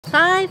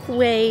5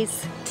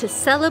 ways to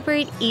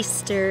celebrate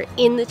Easter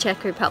in the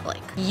Czech Republic.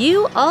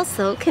 You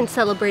also can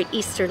celebrate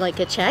Easter like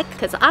a Czech,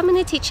 because I'm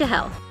going to teach you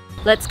how.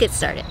 Let's get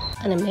started.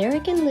 An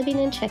American living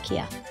in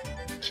Czechia.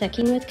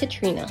 Checking with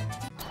Katrina.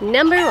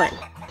 Number 1,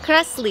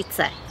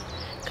 Kraslice.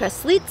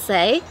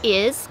 Kraslice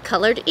is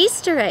colored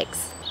Easter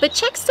eggs. But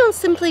Czechs don't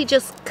simply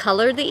just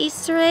color the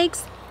Easter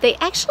eggs, they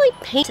actually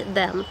paint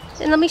them.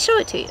 And let me show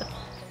it to you.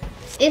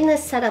 In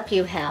this setup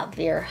you have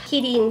your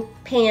heating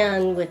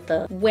pan with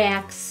the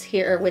wax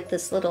here with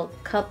this little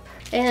cup,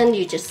 and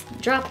you just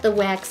drop the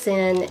wax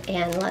in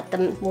and let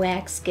the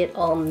wax get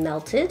all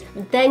melted.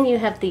 Then you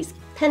have these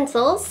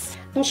pencils.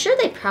 I'm sure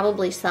they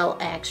probably sell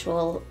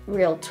actual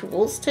real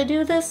tools to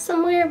do this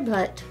somewhere,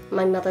 but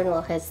my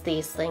mother-in-law has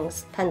these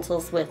things,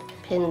 pencils with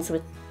pins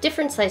with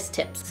different size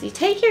tips. So you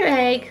take your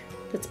egg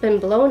that's been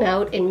blown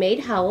out and made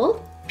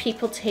howl.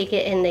 People take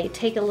it and they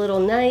take a little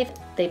knife,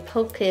 they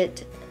poke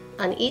it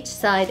on each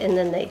side, and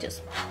then they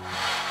just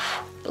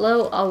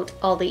blow out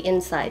all the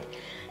inside.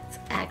 It's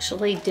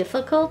actually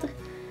difficult.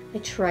 I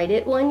tried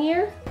it one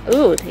year.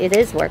 Ooh, it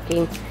is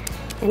working.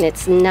 And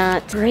it's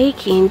not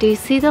breaking. Do you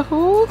see the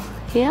hole?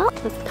 Yeah.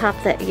 Let's pop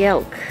that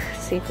yolk.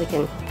 See if we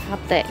can pop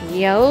that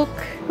yolk.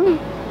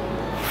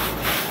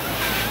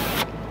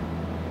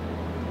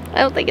 I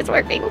don't think it's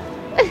working.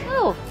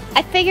 Oh,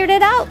 I figured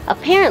it out.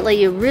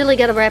 Apparently you really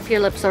gotta wrap your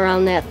lips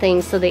around that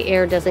thing so the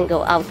air doesn't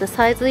go out the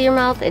sides of your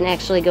mouth and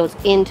actually goes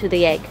into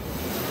the egg.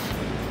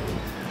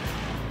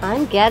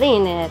 I'm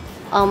getting it.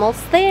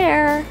 Almost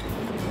there.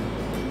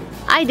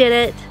 I did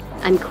it.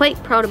 I'm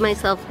quite proud of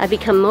myself. I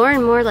become more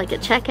and more like a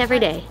Czech every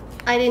day.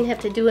 I didn't have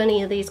to do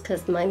any of these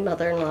because my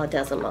mother-in-law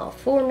does them all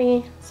for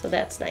me, so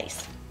that's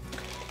nice.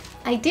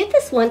 I did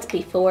this once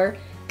before,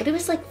 but it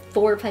was like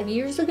 4 or 5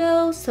 years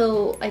ago,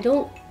 so I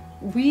don't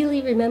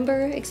really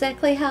remember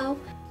exactly how.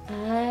 I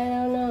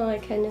don't know, I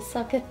kind of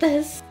suck at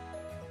this.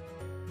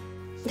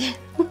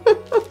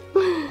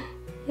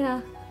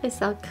 Yeah, I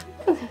suck.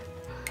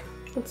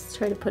 Let's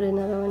try to put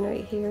another one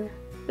right here.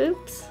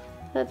 Oops,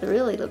 that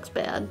really looks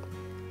bad.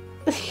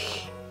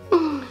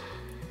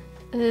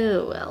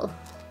 Oh well.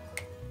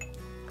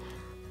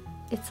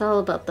 It's all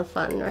about the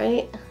fun,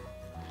 right?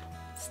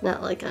 It's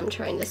not like I'm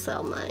trying to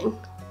sell mine.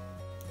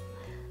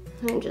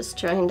 I'm just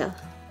trying to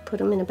put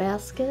them in a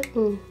basket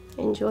and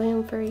enjoy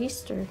them for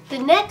Easter. The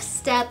next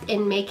step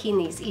in making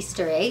these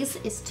Easter eggs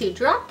is to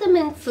drop them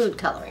in food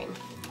coloring.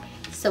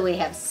 So we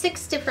have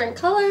 6 different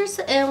colors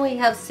and we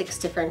have 6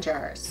 different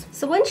jars.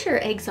 So once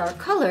your eggs are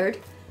colored,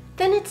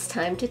 then it's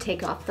time to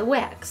take off the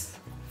wax.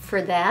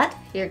 For that,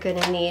 you're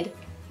gonna need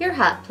your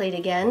hot plate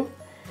again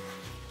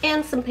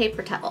and some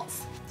paper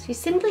towels. So you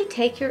simply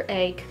take your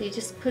egg, you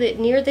just put it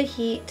near the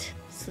heat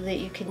so that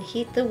you can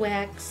heat the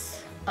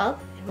wax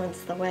up. And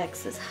once the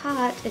wax is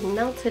hot and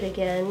melted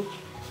again,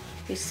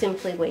 you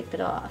simply wipe it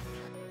off.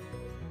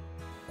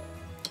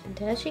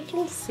 And as you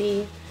can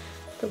see,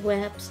 the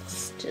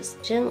wax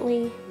just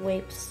gently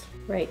wipes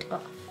right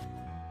off.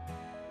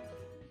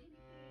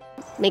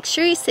 Make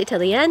sure you stay till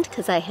the end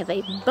because I have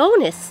a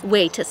bonus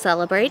way to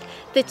celebrate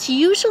that's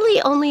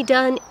usually only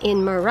done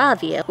in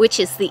Moravia, which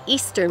is the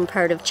eastern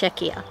part of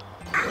Czechia.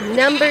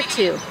 Number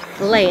 2,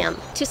 lamb.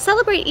 To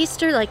celebrate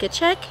Easter like a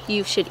Czech,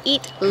 you should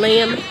eat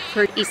lamb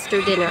for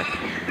Easter dinner.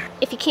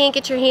 If you can't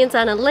get your hands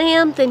on a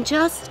lamb, then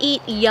just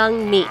eat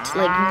young meat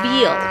like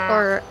veal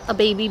or a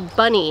baby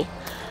bunny.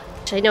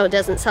 Which I know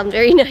doesn't sound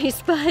very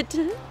nice, but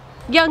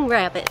young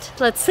rabbit.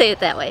 Let's say it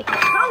that way.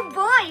 Oh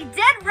boy,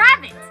 dead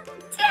rabbit!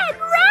 Dead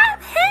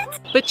rabbit!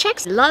 But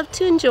Czechs love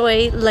to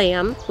enjoy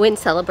lamb when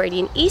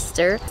celebrating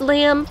Easter.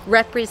 Lamb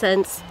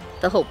represents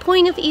the whole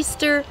point of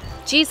Easter,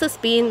 Jesus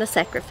being the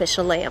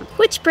sacrificial lamb.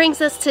 Which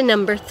brings us to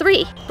number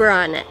 3,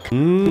 Beránek.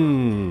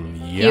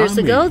 Years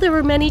ago, there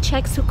were many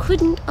Czechs who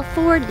couldn't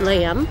afford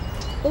lamb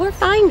or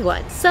find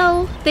one,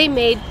 so they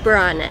made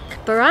Beránek.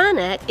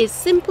 Beránek is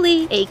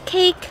simply a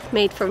cake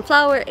made from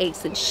flour,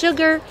 eggs, and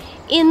sugar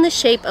in the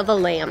shape of a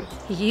lamb.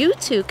 You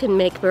too can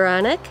make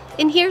Beránek,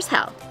 and here's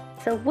how.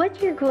 So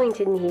what you're going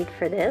to need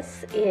for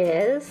this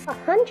is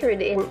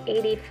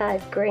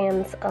 185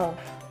 grams of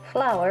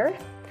flour,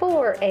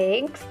 4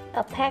 eggs,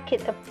 a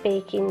packet of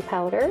baking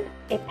powder,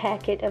 a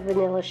packet of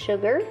vanilla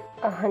sugar,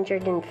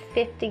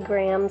 150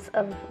 grams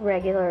of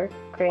regular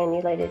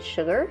granulated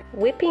sugar,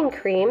 whipping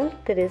cream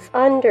that is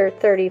under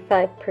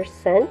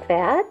 35%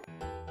 fat,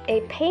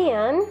 a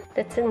pan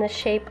that's in the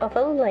shape of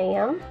a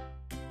lamb,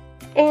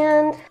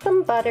 and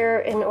some butter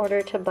in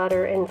order to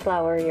butter and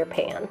flour your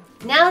pan.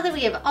 Now that we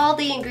have all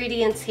the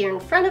ingredients here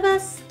in front of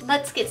us,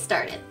 let's get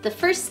started. The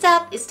first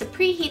step is to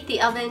preheat the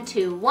oven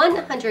to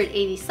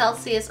 180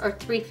 Celsius or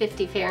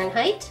 350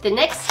 Fahrenheit. The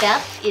next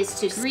step is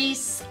to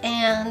grease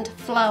and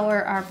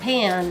flour our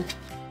pan.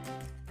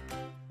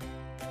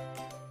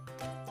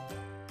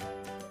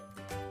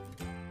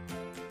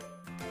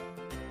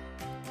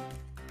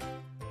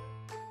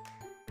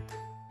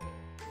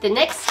 The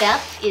next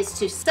step is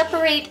to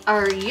separate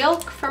our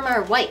yolk from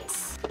our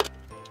whites.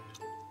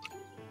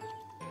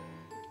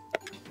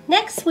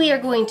 Next, we are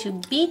going to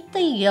beat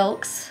the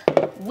yolks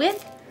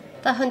with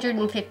the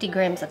 150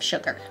 grams of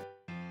sugar.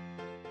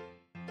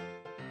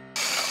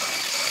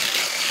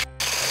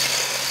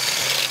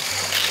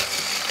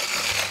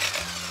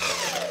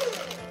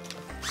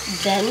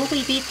 Then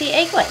we beat the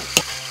egg white.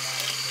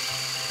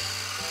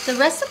 The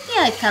recipe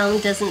I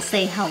found doesn't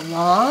say how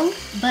long,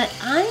 but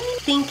I'm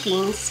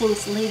thinking,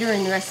 since later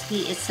in the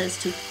recipe it says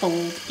to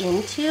fold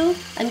into,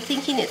 I'm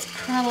thinking it's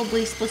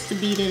probably supposed to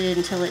beat it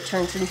until it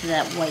turns into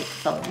that white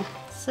foam.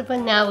 So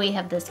now we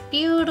have this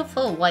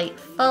beautiful white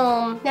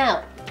foam.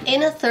 Now,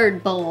 in a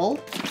third bowl,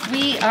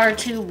 we are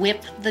to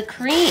whip the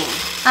cream.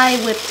 I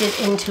whipped it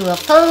into a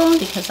foam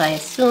because I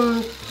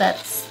assume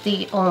that's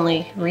the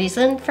only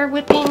reason for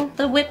whipping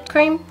the whipped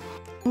cream.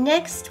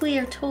 Next, we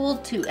are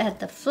told to add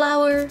the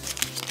flour,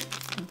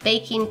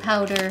 baking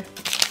powder,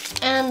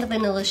 and the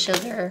vanilla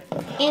sugar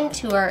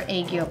into our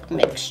egg yolk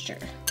mixture.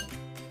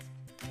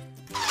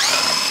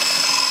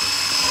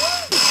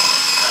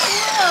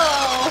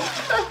 Whoa!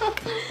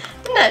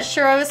 I'm not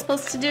sure I was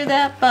supposed to do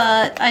that,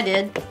 but I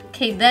did.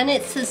 Okay, then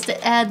it says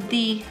to add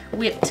the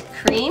whipped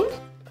cream.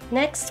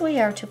 Next,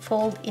 we are to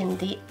fold in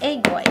the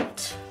egg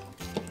white.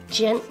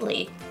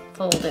 Gently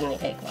fold in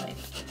the egg white.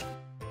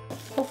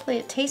 Hopefully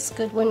it tastes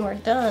good when we're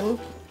done.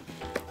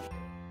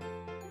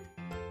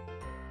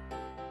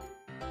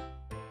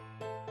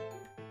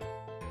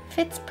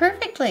 Fits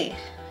perfectly.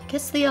 I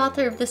guess the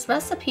author of this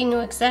recipe knew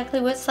exactly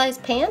what size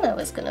pan I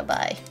was gonna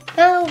buy.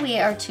 Now we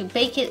are to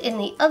bake it in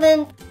the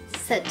oven.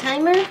 Set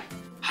timer.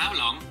 How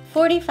long?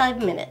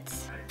 45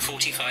 minutes.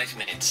 45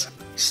 minutes.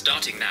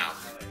 Starting now.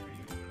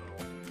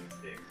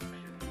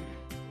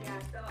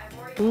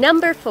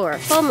 Number 4,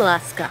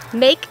 Pomlázka.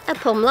 Make a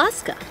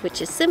Pomlázka,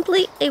 which is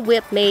simply a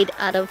whip made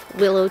out of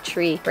willow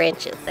tree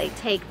branches. They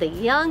take the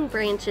young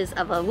branches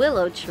of a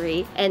willow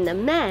tree and the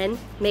men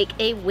make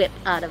a whip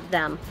out of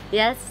them.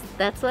 Yes,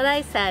 that's what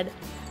I said,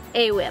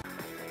 a whip.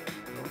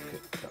 Okay,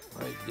 cut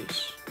like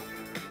this.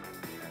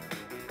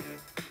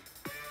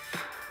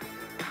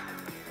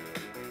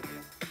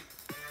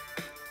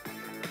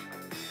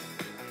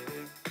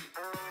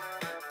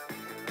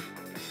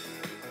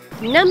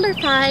 Number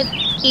 5,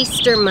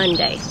 Easter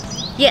Monday.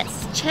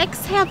 Yes,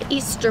 Czechs have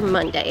Easter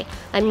Monday.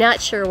 I'm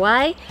not sure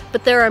why,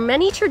 but there are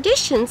many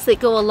traditions that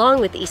go along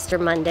with Easter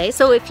Monday,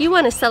 so if you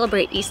want to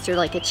celebrate Easter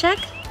like a Czech,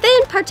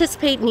 then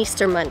participate in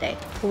Easter Monday.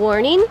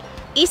 Warning,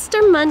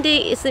 Easter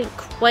Monday isn't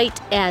quite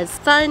as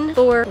fun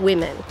for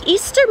women.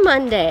 Easter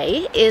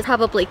Monday is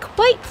probably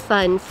quite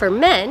fun for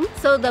men,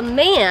 so the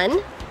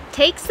man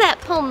takes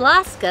that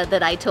Pomlázka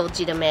that I told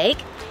you to make,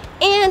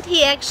 and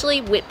he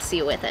actually whips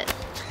you with it.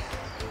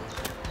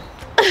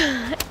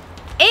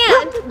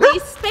 And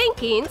these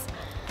spankings,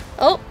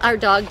 oh, our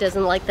dog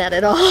doesn't like that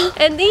at all.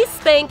 And these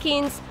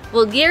spankings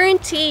will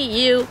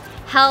guarantee you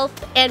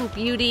health and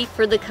beauty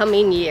for the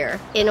coming year.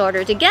 In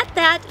order to get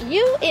that,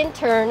 you in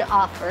turn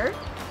offer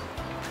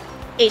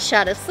a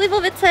shot of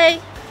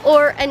slivovice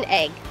or an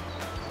egg.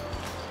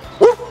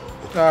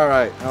 All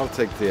right, I'll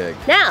take the egg.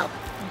 Now,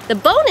 the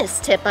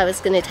bonus tip I was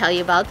going to tell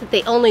you about that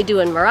they only do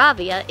in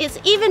Moravia is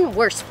even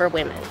worse for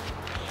women.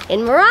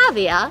 In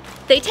Moravia,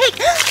 they take...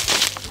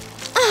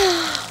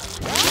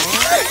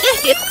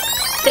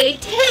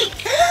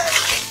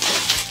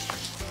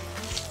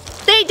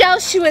 They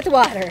douse you with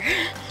water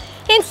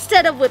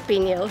instead of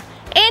whipping you.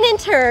 And in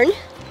turn,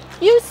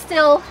 you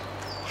still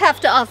have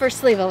to offer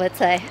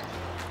slivovice.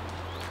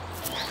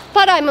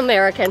 But I'm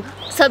American,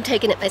 so I'm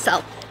taking it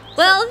myself.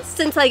 Well,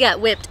 since I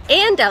got whipped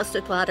and doused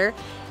with water,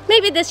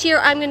 maybe this year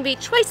I'm gonna be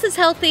twice as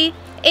healthy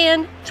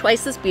and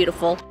twice as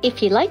beautiful.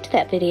 If you liked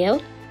that video,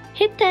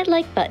 hit that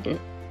like button.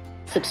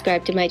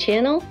 Subscribe to my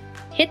channel,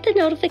 hit the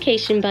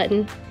notification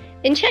button,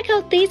 and check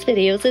out these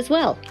videos as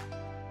well.